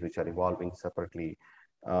technologies which are evolving separately.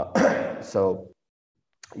 But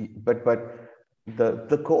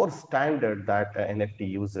the core standard that NFT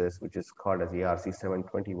uses, which is called as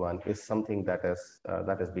ERC-721, is something that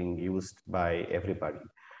is being used by everybody.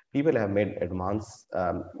 People have made advanced,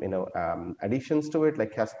 additions to it,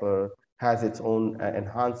 like Casper has its own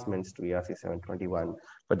enhancements to ERC-721,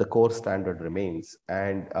 but the core standard remains.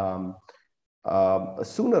 And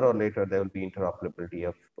sooner or later, there will be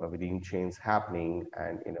interoperability within chains happening,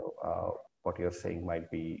 and what you're saying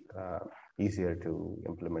might be easier to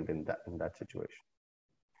implement in that situation.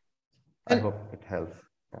 I hope it helps.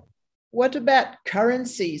 Yeah. What about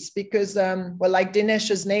currencies? Because like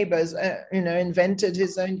Dinesh's neighbors, invented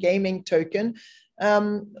his own gaming token.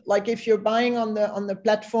 Like if you're buying on the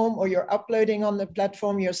platform, or you're uploading on the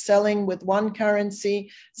platform, you're selling with one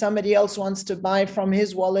currency, somebody else wants to buy from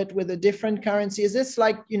his wallet with a different currency. Is this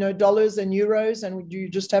like, dollars and euros, and do you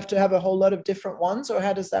just have to have a whole lot of different ones, or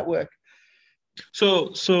how does that work?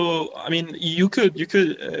 So I mean, you could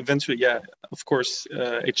eventually, yeah, of course,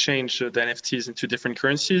 exchange the NFTs into different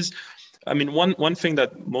currencies. I mean, one thing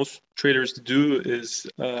that most traders do is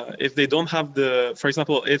if they don't have for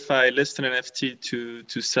example, if I list an NFT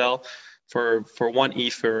to sell for 1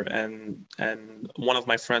 Ether, and one of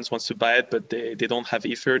my friends wants to buy it, but they don't have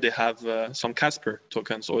Ether, they have some Casper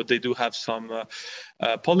tokens, or they do have some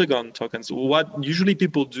Polygon tokens. What usually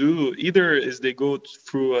people do either is they go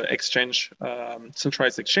through an exchange,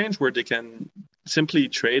 centralized exchange, where they can simply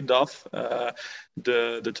trade off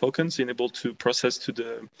the tokens, enable to process to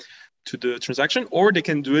the transaction, or they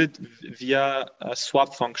can do it via a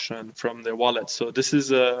swap function from their wallet. So this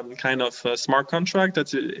is a kind of a smart contract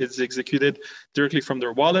that is executed directly from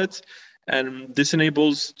their wallet. And this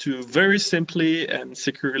enables to very simply and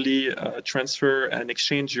securely transfer and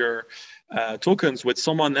exchange your tokens with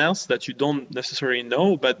someone else that you don't necessarily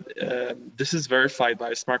know, but this is verified by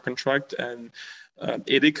a smart contract, and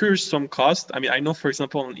it incurs some cost. I mean, I know, for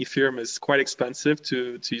example, on Ethereum is quite expensive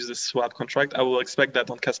to use this swap contract. I will expect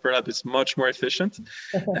that on CasperLabs it's much more efficient,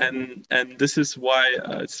 and this is why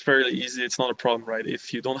it's fairly easy. It's not a problem, right?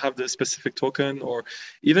 If you don't have the specific token, or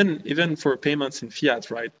even for payments in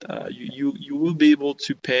fiat, right? You will be able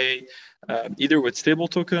to pay either with stable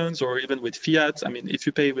tokens or even with fiat. I mean, if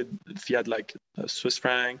you pay with fiat like Swiss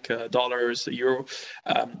franc, dollars, euro,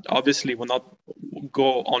 obviously will not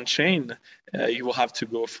go on chain. You will have to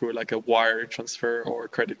go through like a wire transfer or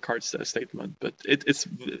credit card statement. But it's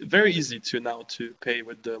very easy to pay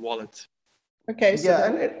with the wallet. Okay. So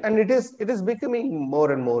yeah, and it is becoming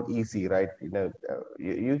more and more easy, right?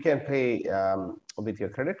 You can pay with your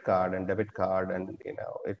credit card and debit card, and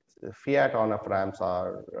fiat on-off ramps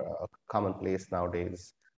are commonplace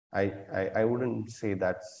nowadays. I wouldn't say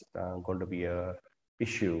that's going to be a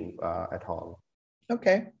issue at all.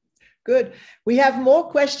 Okay, good. We have more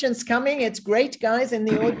questions coming. It's great, guys, in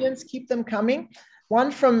the audience. Keep them coming.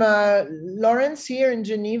 One from Lawrence here in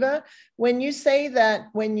Geneva. When you say that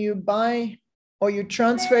when you buy or you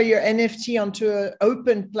transfer your NFT onto an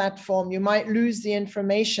open platform, you might lose the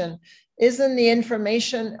information. Isn't the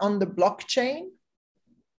information on the blockchain?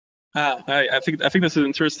 I think this is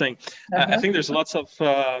interesting. I think there's lots of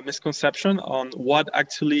misconception on what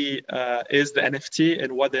actually is the NFT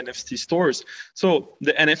and what the NFT stores. So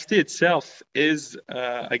the NFT itself is,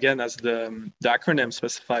 again, as the acronym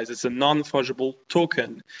specifies, it's a non-fungible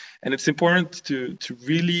token, and it's important to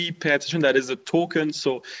really pay attention that is a token.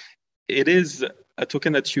 So it is a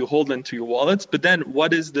token that you hold into your wallet, but then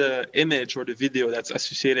what is the image or the video that's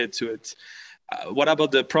associated to it? What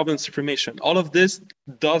about the provenance information? All of this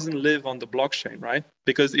doesn't live on the blockchain, right?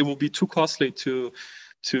 Because it will be too costly to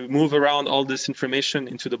move around all this information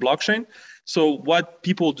into the blockchain. So what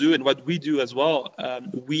people do and what we do as well,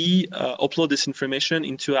 we upload this information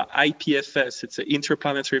into an IPFS. It's an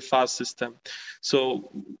interplanetary file system. So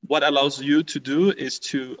what allows you to do is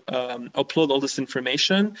to upload all this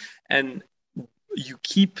information, and you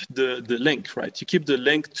keep the link, right? You keep the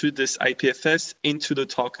link to this IPFS into the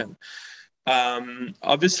token.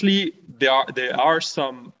 Obviously, there are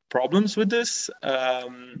some problems with this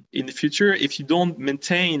in the future. If you don't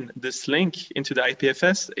maintain this link into the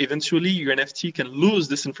IPFS, eventually your NFT can lose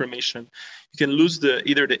this information. You can lose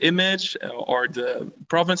either the image or the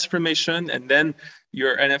provenance information, and then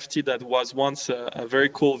your NFT that was once a very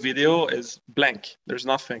cool video is blank. There's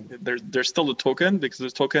nothing. There's still a token, because the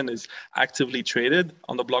token is actively traded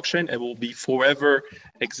on the blockchain. It will be forever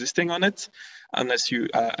existing on it, unless you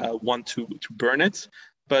want to burn it.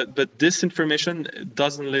 But this information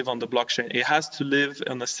doesn't live on the blockchain. It has to live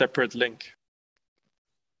on a separate link.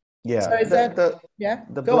 Yeah, so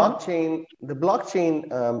the blockchain,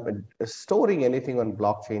 storing anything on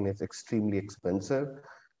blockchain is extremely expensive.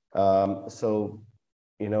 So,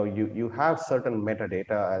 you know, you have certain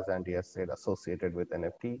metadata, as Andreas said, associated with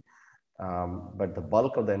NFT, but the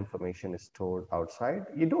bulk of the information is stored outside.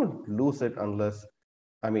 You don't lose it unless,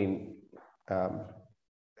 I mean,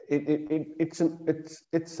 it's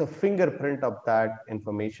a fingerprint of that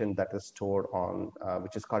information that is stored on,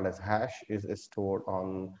 which is called as hash, is stored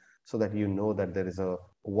on, so that you know that there is a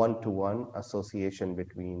one-to-one association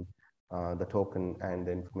between the token and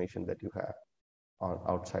the information that you have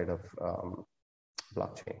outside of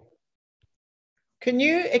blockchain. Can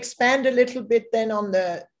you expand a little bit then on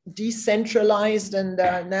the decentralized, and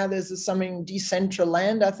now there's something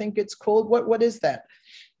Decentraland, I think it's called. What is that?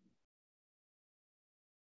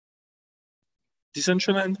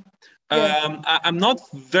 Decentraland? Yeah. I'm not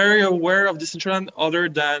very aware of Decentraland, other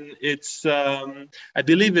than it's, I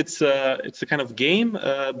believe it's a kind of game,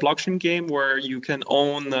 blockchain game, where you can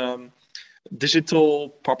own digital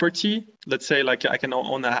property. Let's say, like, I can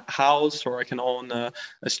own a house, or I can own a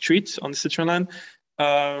street on Decentraland.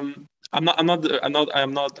 I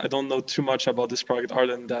don't know too much about this project,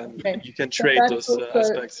 other than you can trade those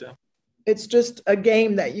aspects. Yeah. It's just a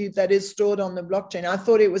game that is stored on the blockchain. I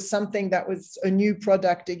thought it was something that was a new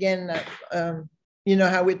product again. That, you know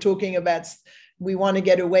how we're talking about, we want to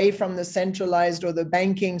get away from the centralized or the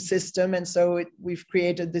banking system, and so we've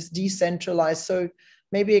created this decentralized. So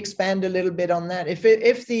maybe expand a little bit on that.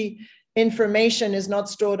 If the information is not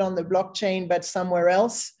stored on the blockchain but somewhere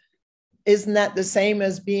else, isn't that the same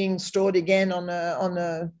as being stored again on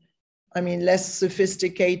a I mean, less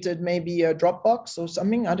sophisticated, maybe a Dropbox or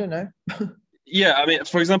something? I don't know. Yeah, I mean,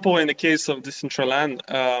 for example, in the case of Decentraland,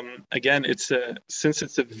 again, since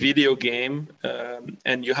it's a video game,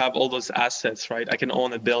 and you have all those assets, right? I can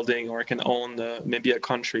own a building, or I can own maybe a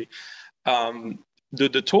country.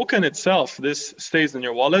 The token itself, this stays in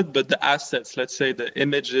your wallet, but the assets, let's say the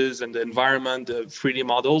images and the environment, the 3D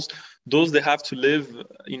models, those, they have to live,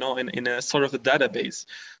 you know, in a sort of a database.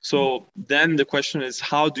 So then the question is,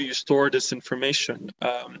 how do you store this information?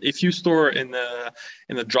 If you store in a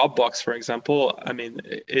Dropbox, for example, I mean,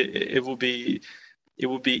 it will be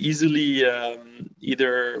easily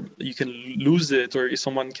either you can lose it, or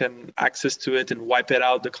someone can access to it and wipe it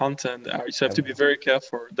out, the content. So you have to be very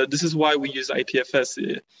careful. This is why we use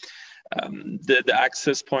IPFS. The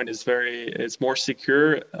access point is more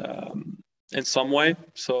secure in some way.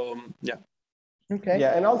 So yeah. Okay.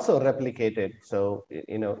 Yeah, and also replicated. So,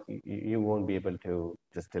 you know, you won't be able to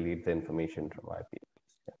just delete the information from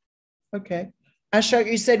IPFS. Yeah. Okay.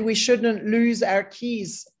 Ashok, you said we shouldn't lose our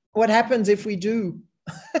keys. What happens if we do?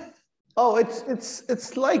 Oh,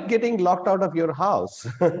 it's like getting locked out of your house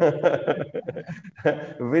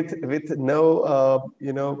with no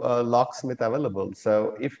locksmith available.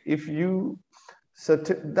 So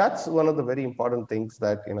that's one of the very important things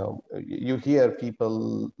that, you know, you hear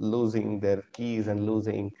people losing their keys and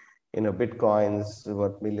losing, you know, bitcoins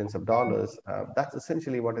worth millions of dollars. That's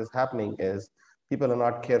essentially what is happening, is people are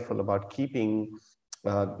not careful about keeping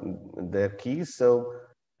their keys. So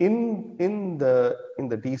in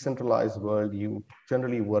the decentralized world, you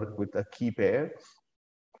generally work with a key pair.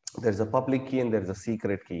 There's a public key and there's a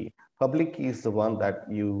secret key. Public key is the one that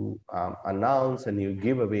you announce and you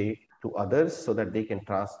give away to others so that they can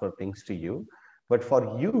transfer things to you. But for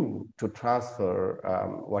you to transfer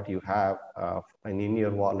what you have in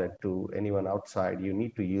your wallet to anyone outside, you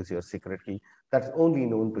need to use your secret key that's only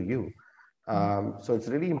known to you. So it's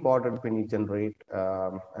really important when you generate,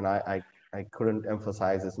 and I couldn't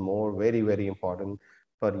emphasize this more, very, very important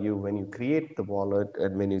for you when you create the wallet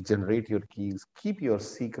and when you generate your keys, keep your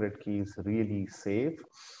secret keys really safe.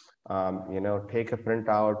 Take a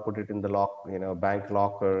printout, put it in the bank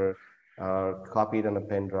locker, copy it on a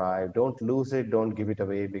pen drive. Don't lose it, don't give it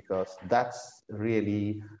away, because that's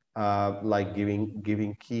really like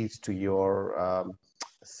giving keys to your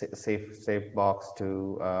safe box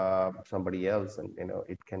to somebody else, and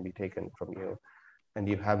it can be taken from you, and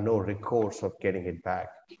you have no recourse of getting it back.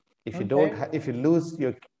 If you don't, if you lose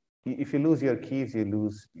your keys, you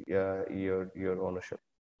lose your ownership,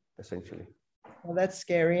 essentially. Well, that's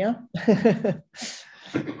scary, huh?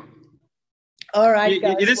 All right,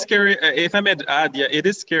 guys. It is scary. If I may add, yeah, it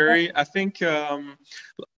is scary. I think.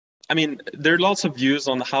 I mean, there are lots of views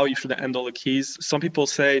on how you should handle the keys. Some people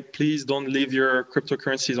say, please don't leave your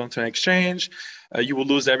cryptocurrencies onto an exchange. You will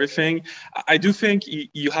lose everything. I do think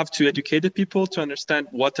you have to educate the people to understand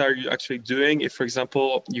what are you actually doing. If, for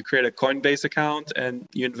example, you create a Coinbase account and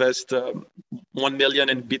you invest 1 million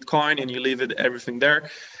in Bitcoin and you leave everything there,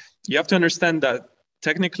 you have to understand that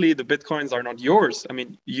technically the Bitcoins are not yours. I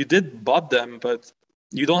mean, you did bought them, but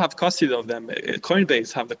you don't have custody of them.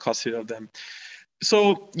 Coinbase have the custody of them.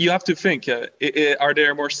 So you have to think, are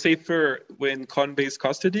they more safer when Coinbase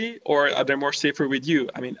custody, or are they more safer with you?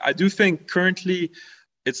 I mean, I do think currently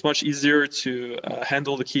it's much easier to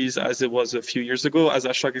handle the keys as it was a few years ago. As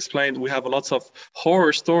Ashok explained, we have lots of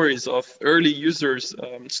horror stories of early users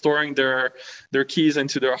storing their keys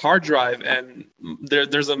into their hard drive, and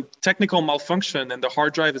there's a technical malfunction and the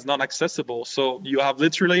hard drive is not accessible. So you have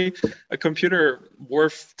literally a computer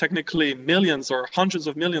worth technically millions or hundreds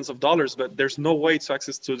of millions of dollars, but there's no way to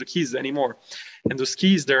access to the keys anymore. And those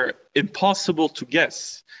keys, they're impossible to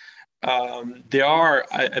guess. They are,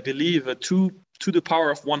 I believe, to the power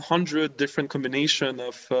of 100 different combination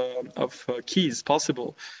of keys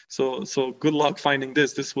possible. So good luck finding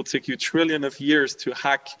this. This will take you trillion of years to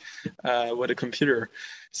hack with a computer.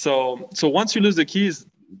 So once you lose the keys,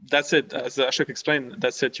 that's it. As Ashok explained,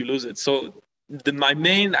 that's it. You lose it. So my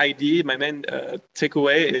main idea, my main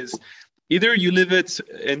takeaway is either you leave it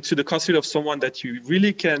into the custody of someone that you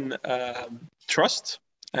really can trust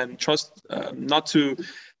not to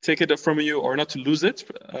take it from you or not to lose it,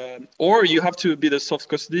 or you have to be the soft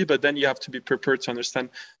custody, but then you have to be prepared to understand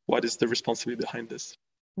what is the responsibility behind this.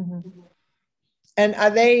 Mm-hmm. And are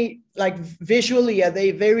they, like, visually, are they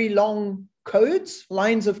very long codes,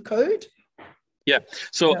 lines of code? Yeah.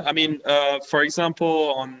 So, yeah. I mean, for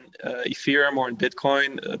example, on Ethereum or in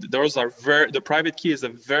Bitcoin, those are the private key is a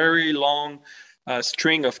very long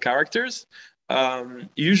string of characters.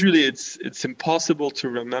 Usually it's impossible to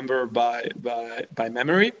remember by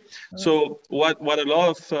memory. So what a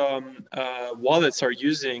lot of wallets are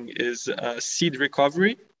using is seed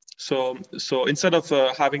recovery. So instead of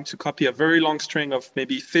having to copy a very long string of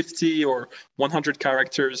maybe 50 or 100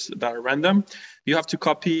 characters that are random, you have to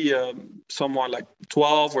copy somewhat like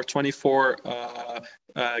 12 or 24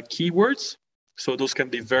 keywords. So those can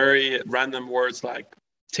be very random words like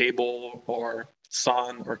table or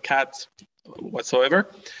sun or cat whatsoever.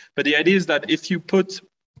 But the idea is that if you put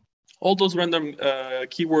all those random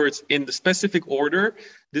keywords in the specific order,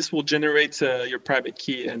 this will generate your private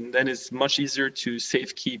key, and then it's much easier to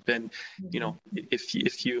safe keep. And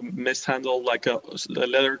if you mishandle like a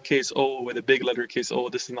lowercase o with a big lowercase o,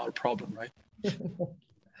 this is not a problem, right?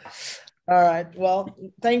 All right. Well,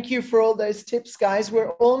 thank you for all those tips, guys.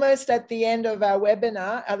 We're almost at the end of our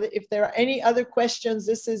webinar. If there are any other questions,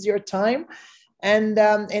 this is your time. And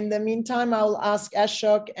in the meantime, I'll ask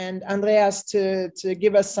Ashok and Andreas to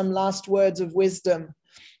give us some last words of wisdom.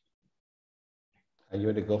 Are you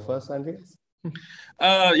ready to go first, Andreas?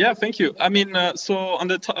 Yeah, thank you. I mean, so on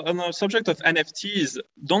the subject of NFTs,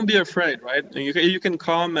 don't be afraid, right? You can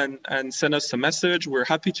come and send us a message. We're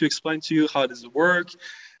happy to explain to you how does it work.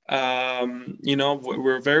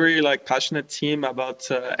 We're very passionate team about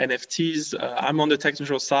NFTs. I'm on the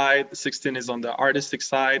technical side. Sixtine is on the artistic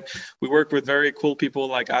side. We work with very cool people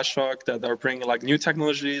like Ashok that are bringing new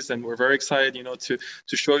technologies, and we're very excited, to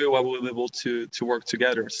show you what we'll be able to work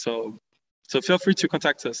together. So feel free to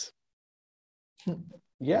contact us.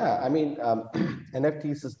 Yeah, I mean,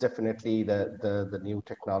 NFTs is definitely the new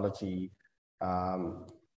technology.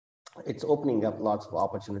 It's opening up lots of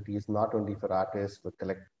opportunities, not only for artists, but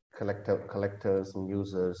collectors and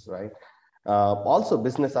users, right? Also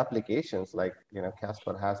business applications like,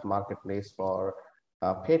 Casper has marketplace for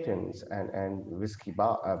patents and whiskey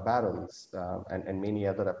barrels and many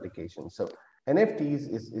other applications. So NFTs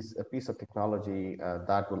is a piece of technology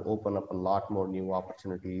that will open up a lot more new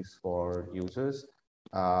opportunities for users.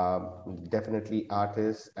 Definitely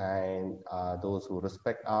artists and those who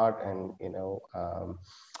respect art and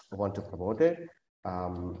want to promote it.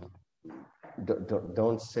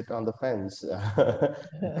 Don't sit on the fence.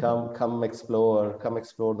 come explore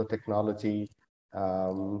the technology.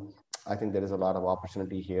 I think there is a lot of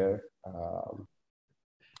opportunity here.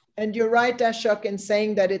 And you're right, Ashok, in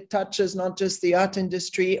saying that it touches not just the art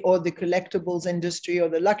industry or the collectibles industry or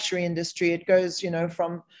the luxury industry. It goes,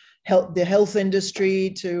 from the health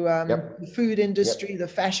industry to the food industry, the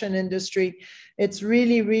fashion industry. It's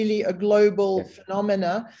really, really a global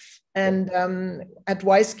phenomena. And at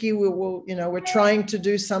WISeKey, we're trying to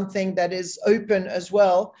do something that is open as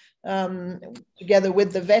well, together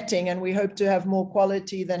with the vetting, and we hope to have more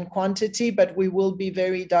quality than quantity, but we will be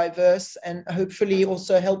very diverse and hopefully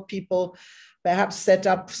also help people perhaps set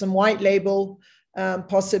up some white label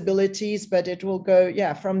possibilities, but it will go,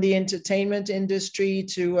 from the entertainment industry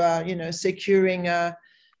to, securing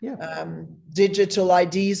digital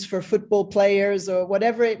IDs for football players or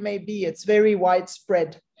whatever it may be. It's very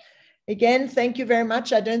widespread. Again, thank you very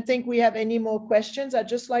much. I don't think we have any more questions. I'd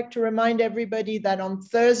just like to remind everybody that on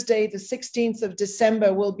Thursday, the 16th of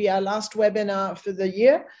December, will be our last webinar for the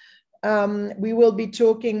year. We will be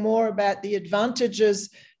talking more about the advantages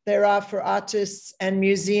there are for artists and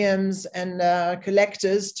museums and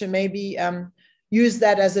collectors to maybe use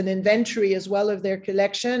that as an inventory as well of their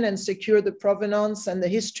collection and secure the provenance and the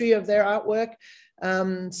history of their artwork.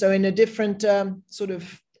 So in a different sort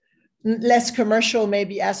of less commercial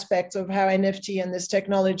maybe aspects of how NFT and this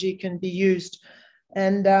technology can be used.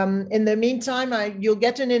 And in the meantime, you'll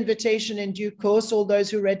get an invitation in due course, all those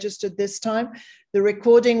who registered this time. The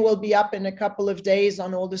recording will be up in a couple of days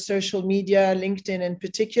on all the social media, LinkedIn in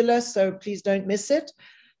particular, so please don't miss it.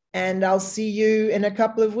 And I'll see you in a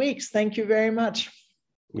couple of weeks. Thank you very much.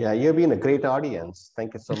 Yeah, you've been a great audience.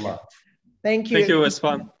 Thank you so much. Thank you. Thank you, it was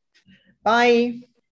fun. Bye.